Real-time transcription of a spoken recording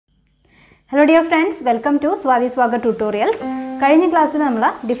Hello dear friends, welcome to Swathi Swagath tutorials. കഴിഞ്ഞ ക്ലാസ്സിൽ നമ്മൾ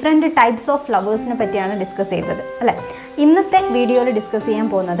ഡിഫറെൻറ്റ് ടൈപ്സ് ഓഫ് ഫ്ലവേഴ്സിനെ പറ്റിയാണ് ഡിസ്കസ് ചെയ്തത് അല്ലേ. ഇന്നത്തെ വീഡിയോയിൽ ഡിസ്കസ് ചെയ്യാൻ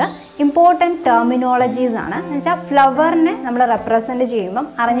പോകുന്നത് ഇമ്പോർട്ടൻറ്റ് ടെർമിനോളജീസ് ആണ്. എന്ന് വെച്ചാൽ ഫ്ലവറിനെ നമ്മൾ റെപ്രസെൻറ്റ് ചെയ്യുമ്പം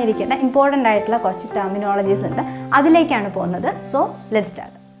അറിഞ്ഞിരിക്കേണ്ട ഇമ്പോർട്ടൻ്റ് ആയിട്ടുള്ള കുറച്ച് ടെർമിനോളജീസ് ഉണ്ട്, അതിലേക്കാണ് പോകുന്നത്. So let's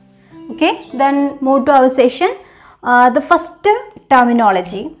start. Okay, then move to our session. The first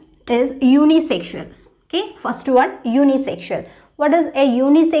terminology is unisexual. Okay, first one, unisexual. What is a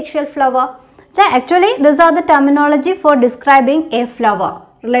unisexual flower? So actually these are the terminology for describing a flower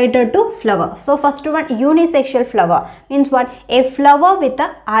related to flower. So first one, unisexual flower means what? A flower with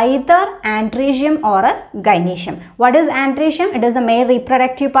either androecium or a gynoecium. What is androecium? It is the male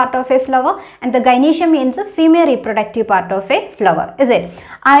reproductive part of a flower, and the gynoecium means the female reproductive part of a flower. Is it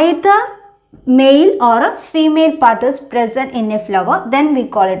either male or a female part is present in a flower, then we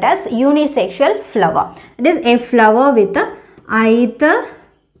call it as unisexual flower. It is a flower with either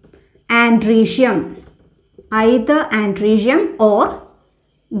androecium or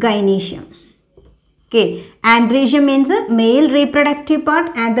gynoecium. Okay, androecium means a male reproductive part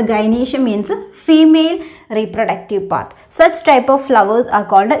and the gynoecium means a female reproductive part. Such type of flowers are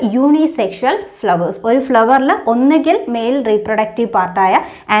called unisexual flowers. ഒരു ഫ്ലവറിൽ ഒന്നുകിൽ mail reproductive പാർട്ടായ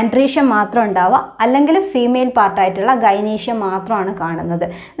androecium മാത്രം ഉണ്ടാവുക, അല്ലെങ്കിൽ female പാർട്ടായിട്ടുള്ള gynoecium മാത്രമാണ് കാണുന്നത്.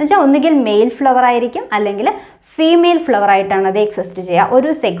 എന്ന് വെച്ചാൽ ഒന്നുകിൽ മെയിൽ ഫ്ലവർ ആയിരിക്കും അല്ലെങ്കിൽ ഫീമെയിൽ ഫ്ലവർ ആയിട്ടാണ് അത് എക്സിസ്റ്റ് ചെയ്യുക.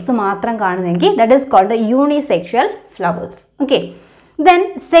 ഒരു സെക്സ് മാത്രം കാണുന്നെങ്കിൽ that is called unisexual flowers. Okay, then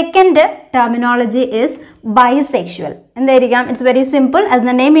second terminology is bisexual. എന്തായിരിക്കാം? It's very simple, as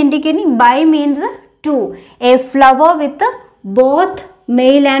the name indicating, bi means two, a flower with both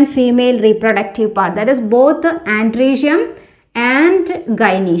male and female reproductive part, that is both androecium and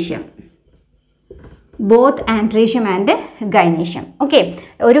gynoecium. Both androecium and gynoecium. Okay,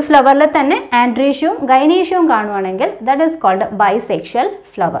 ഒരു ഫ്ലവറിൽ തന്നെ ആൻഡ്രീഷ്യവും ഗൈനീഷ്യവും കാണുവാണെങ്കിൽ that is called bisexual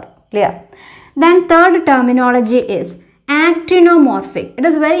flower. Clear? Then third terminology is actinomorphic. It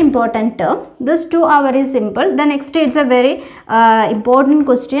is very important term. These two are very simple. The next it's a very important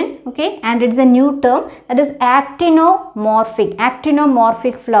question. Okay, and it's a new term, that is actinomorphic.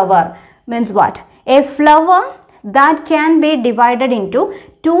 Actinomorphic flower means what? A flower that can be divided into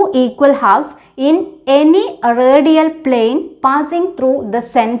two equal halves in any radial plane passing through the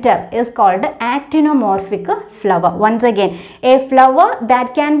center is called actinomorphic flower. Once again, a flower that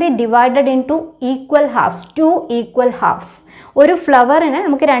can be divided into equal halves, two equal halves. ഒരു ഫ്ലവറിനെ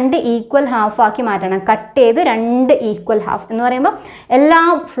നമുക്ക് രണ്ട് equal half ആക്കി മാറ്റണം, cut ചെയ്ത് രണ്ട് equal half എന്ന് പറയുമ്പോൾ എല്ലാ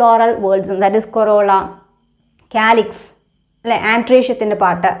floral വേർഡ്സും, that is corolla, calyx അല്ലെ, ആൻഡ്രീഷ്യത്തിൻ്റെ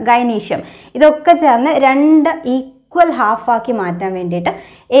പാർട്ട്, ഗൈനീഷ്യം, ഇതൊക്കെ ചേർന്ന് രണ്ട് ഈക്വൽ ഹാഫാക്കി മാറ്റാൻ വേണ്ടിയിട്ട്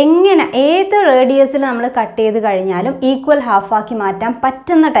എങ്ങനെ ഏത് റേഡിയസിൽ നമ്മൾ കട്ട് ചെയ്ത് കഴിഞ്ഞാലും ഈക്വൽ ഹാഫാക്കി മാറ്റാൻ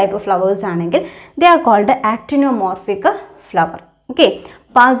പറ്റുന്ന ടൈപ്പ് ഫ്ലവേഴ്സ് ആണെങ്കിൽ they are called actinomorphic flower. Okay,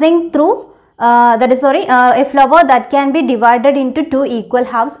 passing through a flower that can be divided into two equal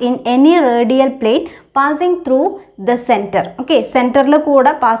halves in any radial plane passing through the center. Okay, സെൻറ്ററിൽ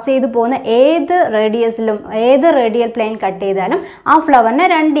കൂടെ pass ചെയ്ത് പോകുന്ന ഏത് റേഡിയസിലും ഏത് radial plain cut ചെയ്താലും ആ ഫ്ലവറിനെ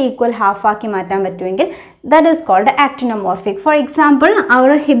രണ്ട് equal half ആക്കി മാറ്റാൻ പറ്റുമെങ്കിൽ that is called actinomorphic. For example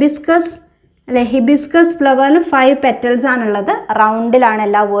our hibiscus അല്ലെ, ഹിബിസ്കസ് ഫ്ലവറിന് 5 പെറ്റൽസ് ആണുള്ളത്, റൗണ്ടിലാണ്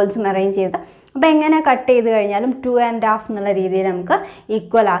എല്ലാ വേർഡ്സും അറേഞ്ച് ചെയ്തത്. അപ്പോൾ എങ്ങനെ കട്ട് ചെയ്ത് കഴിഞ്ഞാലും 2.5 എന്നുള്ള രീതിയിൽ നമുക്ക്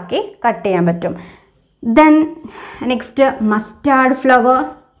ഈക്വൽ ആക്കി കട്ട് ചെയ്യാൻ പറ്റും. Then next mustard flower,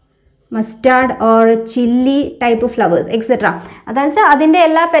 mustard or chilli type flowers etcetera. അതെന്ന് വെച്ചാൽ അതിൻ്റെ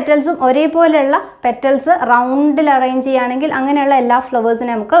എല്ലാ പെറ്റൽസും ഒരേപോലെയുള്ള പെറ്റൽസ് റൗണ്ടിൽ അറേഞ്ച് ചെയ്യുകയാണെങ്കിൽ അങ്ങനെയുള്ള എല്ലാ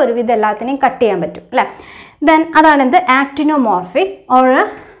ഫ്ലവേഴ്സിനെ നമുക്ക് ഒരുവിധം എല്ലാത്തിനെയും കട്ട് ചെയ്യാൻ പറ്റും അല്ലേ. ദെൻ അതാണ് എന്ത് actinomorphic or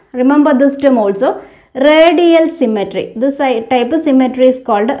remember this term also radial symmetry. This type of symmetry is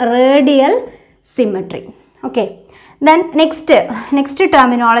called radial symmetry. Okay, then next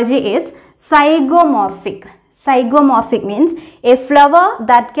terminology is zygomorphic. Zygomorphic means a flower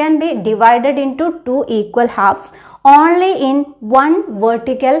that can be divided into two equal halves only in one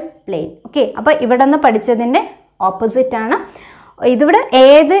vertical plane. Okay, അപ്പോൾ ഇവിടെ നിന്ന് പഠിച്ചതിൻ്റെ opposite ആണ്. ഇതിവിടെ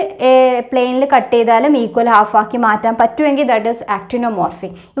ഏത് പ്ലെയിനിൽ cut ചെയ്താലും equal ഹാഫാക്കി മാറ്റാൻ പറ്റുമെങ്കിൽ ദാറ്റ് ഈസ്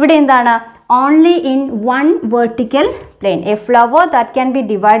ആക്ടിനോമോർഫിക്. ഇവിടെ എന്താണ്? Only in one vertical plane. A flower that can be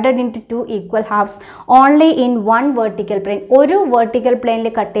divided in two equal halves only in one vertical plane. ഒരു വെർട്ടിക്കൽ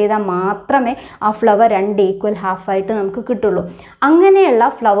പ്ലെയിനിൽ കട്ട് ചെയ്താൽ മാത്രമേ ആ ഫ്ലവർ രണ്ട് ഈക്വൽ ഹാഫായിട്ട് നമുക്ക് കിട്ടുള്ളൂ.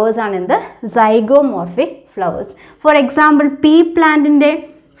 അങ്ങനെയുള്ള ഫ്ലവേഴ്സാണ് എന്ത്? Zygomorphic flowers. For example P പ്ലാന്റിൻ്റെ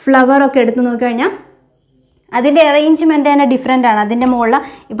ഫ്ലവറൊക്കെ എടുത്ത് നോക്കിക്കഴിഞ്ഞാൽ അതിൻ്റെ അറേഞ്ച്മെൻറ്റ് തന്നെ ഡിഫറെൻ്റ് ആണ്. അതിൻ്റെ മുകളിൽ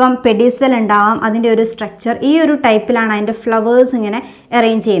ഇപ്പം പെഡിസൽ ഉണ്ടാവാം, അതിൻ്റെ ഒരു സ്ട്രക്ചർ ഈ ഒരു ടൈപ്പിലാണ് അതിൻ്റെ ഫ്ലവേഴ്സ് ഇങ്ങനെ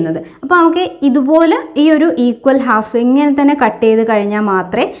അറേഞ്ച് ചെയ്യുന്നത്. അപ്പോൾ നമുക്ക് ഇതുപോലെ ഈ ഒരു ഈക്വൽ ഹാഫ് ഇങ്ങനെ തന്നെ കട്ട് ചെയ്ത് കഴിഞ്ഞാൽ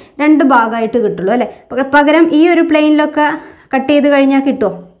മാത്രമേ രണ്ട് ഭാഗമായിട്ട് കിട്ടുള്ളൂ അല്ലേ. പകരം ഈ ഒരു പ്ലെയിനിലൊക്കെ കട്ട് ചെയ്ത് കഴിഞ്ഞാൽ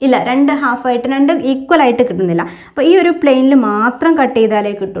കിട്ടുമോ? ഇല്ല, രണ്ട് ഹാഫായിട്ട്, രണ്ട് ഈക്വൽ ആയിട്ട് കിട്ടുന്നില്ല. അപ്പോൾ ഈ ഒരു പ്ലെയിനിൽ മാത്രം കട്ട്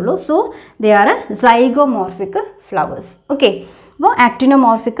ചെയ്താലേ കിട്ടുള്ളൂ. So they are zygomorphic flowers. Okay, അപ്പോൾ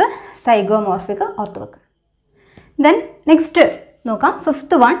ആക്ടിനോമോർഫിക്, സൈഗോമോർഫിക് ഓർത്ത് വെക്കുക. ദെൻ നെക്സ്റ്റ് നോക്കാം,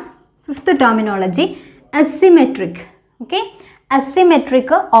 fifth terminology asymmetric. Okay,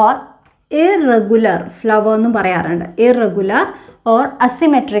 asymmetric or irregular flower എന്നും പറയാറുണ്ട്. ഇറഗുലർ ഓർ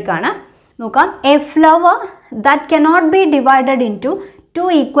അസിമെട്രിക് ആണ്. നോക്കാം, A flower that cannot be divided in to 2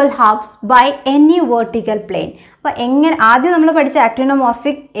 equal halves by any vertical plane. അപ്പോൾ എങ്ങനെ, ആദ്യം നമ്മൾ പഠിച്ച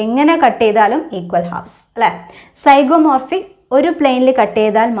ആക്ടിനോമോർഫിക് എങ്ങനെ കട്ട് ചെയ്താലും ഈക്വൽ ഹാഫ്സ് അല്ലേ. സൈഗോമോർഫിക് ഒരു പ്ലെയിനിൽ കട്ട്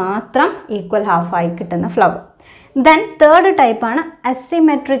ചെയ്താൽ മാത്രം ഈക്വൽ ഹാഫായി കിട്ടുന്ന ഫ്ലവർ. ദെൻ തേർഡ് ടൈപ്പാണ്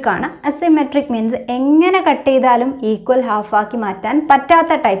അസിമെട്രിക് ആണ്. അസിമെട്രിക് മീൻസ് എങ്ങനെ കട്ട് ചെയ്താലും ഈക്വൽ ഹാഫാക്കി മാറ്റാൻ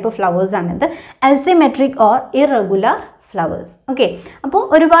പറ്റാത്ത ടൈപ്പ് ഫ്ലവേഴ്സ് ആണിത്. Asymmetric or irregular flowers. Okay, അപ്പോൾ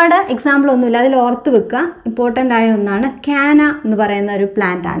ഒരുപാട് എക്സാമ്പിൾ ഒന്നുമില്ല, അതിൽ ഓർത്ത് വെക്കുക. ഇമ്പോർട്ടൻ്റ് ആയ ഒന്നാണ് ക്യാന എന്ന് പറയുന്ന ഒരു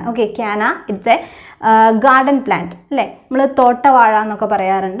പ്ലാന്റ് ആണ്. Okay, ക്യാന it's A garden plant അല്ലേ, നമ്മൾ തോട്ടവാഴ എന്നൊക്കെ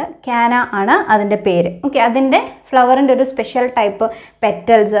പറയാറുണ്ട്. ക്യാന ആണ് അതിൻ്റെ പേര്. ഓക്കെ, അതിൻ്റെ ഫ്ലവറിൻ്റെ ഒരു സ്പെഷ്യൽ ടൈപ്പ്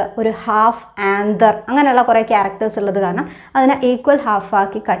പെറ്റൽസ്, ഒരു ഹാഫ് ആന്തർ, അങ്ങനെയുള്ള കുറേ ക്യാരക്ടേഴ്സ് ഉള്ളത് കാരണം അതിനെ ഈക്വൽ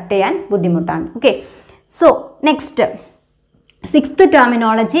ഹാഫാക്കി കട്ട് ചെയ്യാൻ ബുദ്ധിമുട്ടാണ്. Okay, so next 6th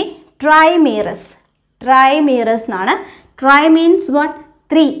terminology ട്രൈമീറസ്. ട്രൈമീറസ് എന്നാണ്. Tri means what?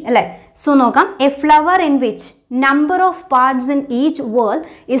 3 അല്ലേ. സോ നോക്കാം, A flower in which number of parts in each വേൾ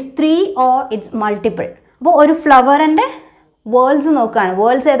is 3 or it's multiple. അപ്പോൾ ഒരു ഫ്ലവറിൻ്റെ വേൾഡ്സ് നോക്കുകയാണ്.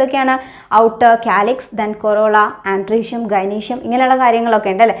 വേൾഡ്സ് ഏതൊക്കെയാണ്? Outer, calyx, then corolla, androecium, gynoecium, ഇങ്ങനെയുള്ള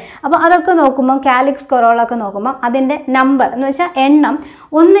കാര്യങ്ങളൊക്കെ ഉണ്ട് അല്ലേ. അപ്പോൾ അതൊക്കെ നോക്കുമ്പോൾ കാലിക്സ്, കൊറോള ഒക്കെ നോക്കുമ്പോൾ അതിൻ്റെ നമ്പർ എന്ന് വെച്ചാൽ എണ്ണം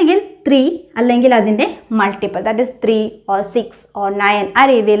ഒന്നുകിൽ 3 അല്ലെങ്കിൽ അതിൻ്റെ multiple, that is 3 or 6 or 9, ആ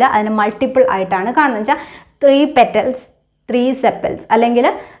രീതിയിൽ അതിന് മൾട്ടിപ്പിൾ ആയിട്ടാണ് കാണുന്നത്. വെച്ചാൽ 3 petals 3 sepals അല്ലെങ്കിൽ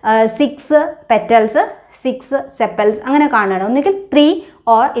 6 petals 6 sepals അങ്ങനെ കാണുകയാണ്. ഒന്നുകിൽ 3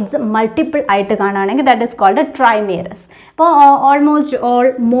 or ഇറ്റ്സ് മൾട്ടിപ്പിൾ ആയിട്ട് കാണുകയാണെങ്കിൽ ദാറ്റ് ഈസ് കോൾഡ് ട്രൈമേറസ്. അപ്പോൾ ഓൾമോസ്റ്റ് ഓൾ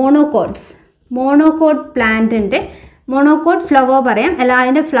മോണോകോട്ട് പ്ലാന്റിൻ്റെ മോണോകോട്ട് ഫ്ലവർ പറയാം. എല്ലാ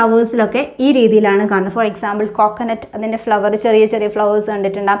അതിൻ്റെ ഫ്ലവേഴ്സിലൊക്കെ ഈ രീതിയിലാണ് കാണുന്നത്. ഫോർ എക്സാമ്പിൾ കോക്കനട്ട്, അതിൻ്റെ ഫ്ലവർ ചെറിയ ചെറിയ ഫ്ലവേഴ്സ്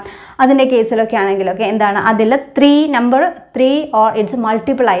കണ്ടിട്ടുണ്ടാകും. അതിൻ്റെ കേസിലൊക്കെ ആണെങ്കിലൊക്കെ എന്താണ്, അതിൽ 3 or ഇറ്റ്സ്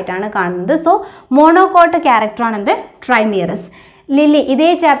മൾട്ടിപ്പിൾ ആയിട്ടാണ് കാണുന്നത്. So monocot ക്യാരക്ടറാണിത് ട്രൈമീറസ്. ലില്ലി, ഇതേ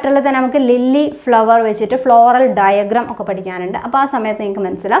ചാപ്റ്ററിൽ തന്നെ നമുക്ക് ലില്ലി ഫ്ലവർ വെച്ചിട്ട് ഫ്ലോറൽ ഡയഗ്രാം ഒക്കെ പഠിക്കാനുണ്ട്. അപ്പോൾ ആ സമയത്ത് നിങ്ങൾക്ക്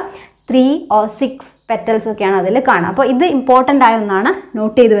മനസ്സിലാവും 3 or 6 പെറ്റൽസ് ഒക്കെയാണ് അതിൽ കാണുക. അപ്പോൾ ഇത് ഇമ്പോർട്ടൻ്റ് ആയ ഒന്നാണ്,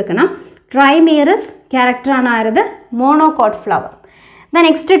 നോട്ട് ചെയ്ത് വെക്കണം. ട്രൈമീറസ് ക്യാരക്ടറാണ് ആരത്? Monocot flower. The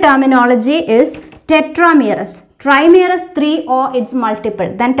next terminology is ടെട്രാമീറസ്. ട്രൈമീറസ് 3 or it's multiple.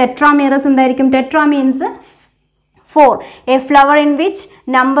 Then ടെട്രാമീറസ് എന്തായിരിക്കും? Tetra means 4. A flower in which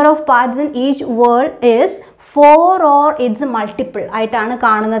number of parts in each വേൾ is 4 or it's multiple ആയിട്ടാണ്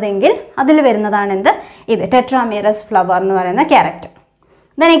കാണുന്നതെങ്കിൽ അതിൽ വരുന്നതാണ് എന്ത്? ഇത് ടെട്രാമീറസ് ഫ്ലവർ എന്ന് പറയുന്ന character.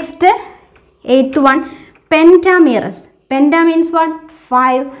 The next 8th one പെൻറ്റാമീറസ്. Penta means what?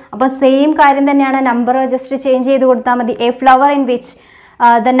 5. അപ്പോൾ സെയിം കാര്യം തന്നെയാണ്, നമ്പർ ജസ്റ്റ് ചേഞ്ച് ചെയ്ത് കൊടുത്താൽ മതി. A flower in which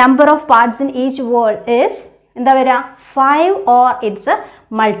the number of parts in each വേൾ is എന്താ വരിക? 5 or ഇറ്റ്സ്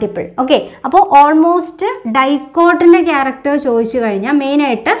മൾട്ടിപ്പിൾ. ഓക്കെ, അപ്പോൾ ഓൾമോസ്റ്റ് ഡൈക്കോട്ടിൻ്റെ ക്യാരക്ടർ ചോദിച്ചു കഴിഞ്ഞാൽ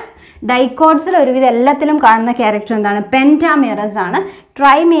മെയിനായിട്ട് ഡൈക്കോട്ട്സിൽ ഒരുവിധം എല്ലാത്തിലും കാണുന്ന ക്യാരക്ടർ എന്താണ്? പെൻറ്റാമീറസ് ആണ്.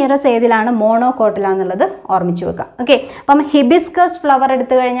 ട്രൈമീറസ് ഏതിലാണ്? മോണോകോട്ടിലാണെന്നുള്ളത് ഓർമ്മിച്ച് വെക്കുക. ഓക്കെ, അപ്പം ഹിബിസ്കസ് ഫ്ലവർ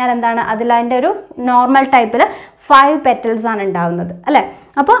എടുത്തു കഴിഞ്ഞാൽ എന്താണ്? അതിൻ്റെ ഒരു നോർമൽ ടൈപ്പിൽ 5 petals ആണ് ഉണ്ടാവുന്നത് അല്ലേ.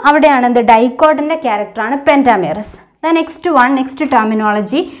 അപ്പോൾ അവിടെയാണ് എന്ത്? ഡൈക്കോട്ടിൻ്റെ ക്യാരക്ടറാണ് പെൻറ്റാമീറസ്. The next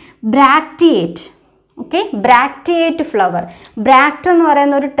terminology ബ്രാക്റ്റിയേറ്റ്. Okay, ബ്രാക്റ്റിയേറ്റ് flower. Bract എന്ന്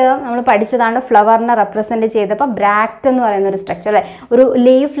പറയുന്ന ഒരു ടേം നമ്മൾ പഠിച്ചതാണ്, ഫ്ലവറിനെ റെപ്രസെൻറ്റ് ചെയ്തപ്പോൾ. ബ്രാക്റ്റ് എന്ന് പറയുന്ന ഒരു സ്ട്രക്ചർ അല്ലേ, ഒരു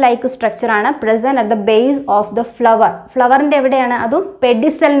leaf like സ്ട്രക്ചറാണ് present at the base of the flower. ഫ്ലവറിൻ്റെ എവിടെയാണ്? അതും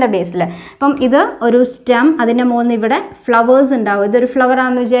പെഡിസലിൻ്റെ ബേസിൽ. അപ്പം ഇത് ഒരു സ്റ്റെം, അതിൻ്റെ മുകളിൽ ഇവിടെ ഫ്ലവേഴ്സ് ഉണ്ടാവും. ഇതൊരു ഫ്ലവർ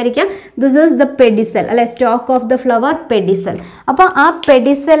ആണെന്ന് വിചാരിക്കാം. ദിസ് ഈസ് ദ പെഡിസൽ അല്ലെ, stock of the flower pedicel. അപ്പോൾ ആ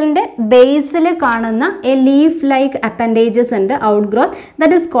പെഡിസലിൻ്റെ ബേസിൽ കാണുന്ന എ ലീഫ് ലൈക്ക് അപ്പൻഡേജസ് ഉണ്ട്, out growth,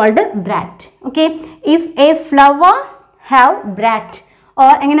 that is called bract. Okay, if a flower have bract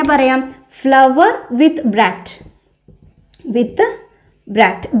or എങ്ങനെ പറയാം? flower with bract,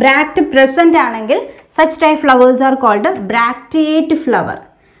 bract present ആണെങ്കിൽ such type flowers are called bracteate flower.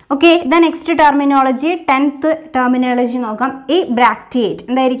 Okay, the next terminology 10th terminology നോക്കാം. ഈ bracteate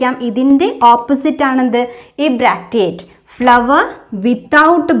എന്തായിരിക്കാം? ഇതിൻ്റെ opposite ആണെന്ത്? ഈ bracteate flower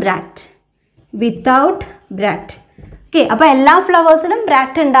without bract. Okay, അപ്പോൾ എല്ലാ ഫ്ലവേഴ്സിലും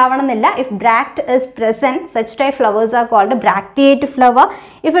ബ്രാക്റ്റ് ഉണ്ടാവണമെന്നില്ല. If bract is present, such type flowers are called ബ്രാക്റ്റിയേറ്റ് flower.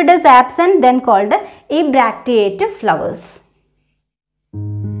 If it is absent, then called ഈ ബ്രാക്റ്റിയേറ്റ് flowers.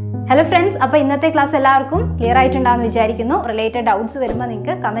 Hello friends, അപ്പോൾ ഇന്നത്തെ ക്ലാസ് എല്ലാവർക്കും ക്ലിയർ ആയിട്ടുണ്ടാകുമെന്ന് വിചാരിക്കുന്നു. റിലേറ്റഡ് ഡൗട്ട്സ് വരുമ്പോൾ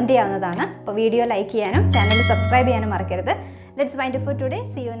നിങ്ങൾക്ക് കമൻറ്റ് ചെയ്യാവുന്നതാണ്. അപ്പോൾ വീഡിയോ ലൈക്ക് ചെയ്യാനും ചാനൽ സബ്സ്ക്രൈബ് ചെയ്യാനും മറക്കരുത്. Let's wind up for today.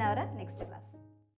 See you in our next class.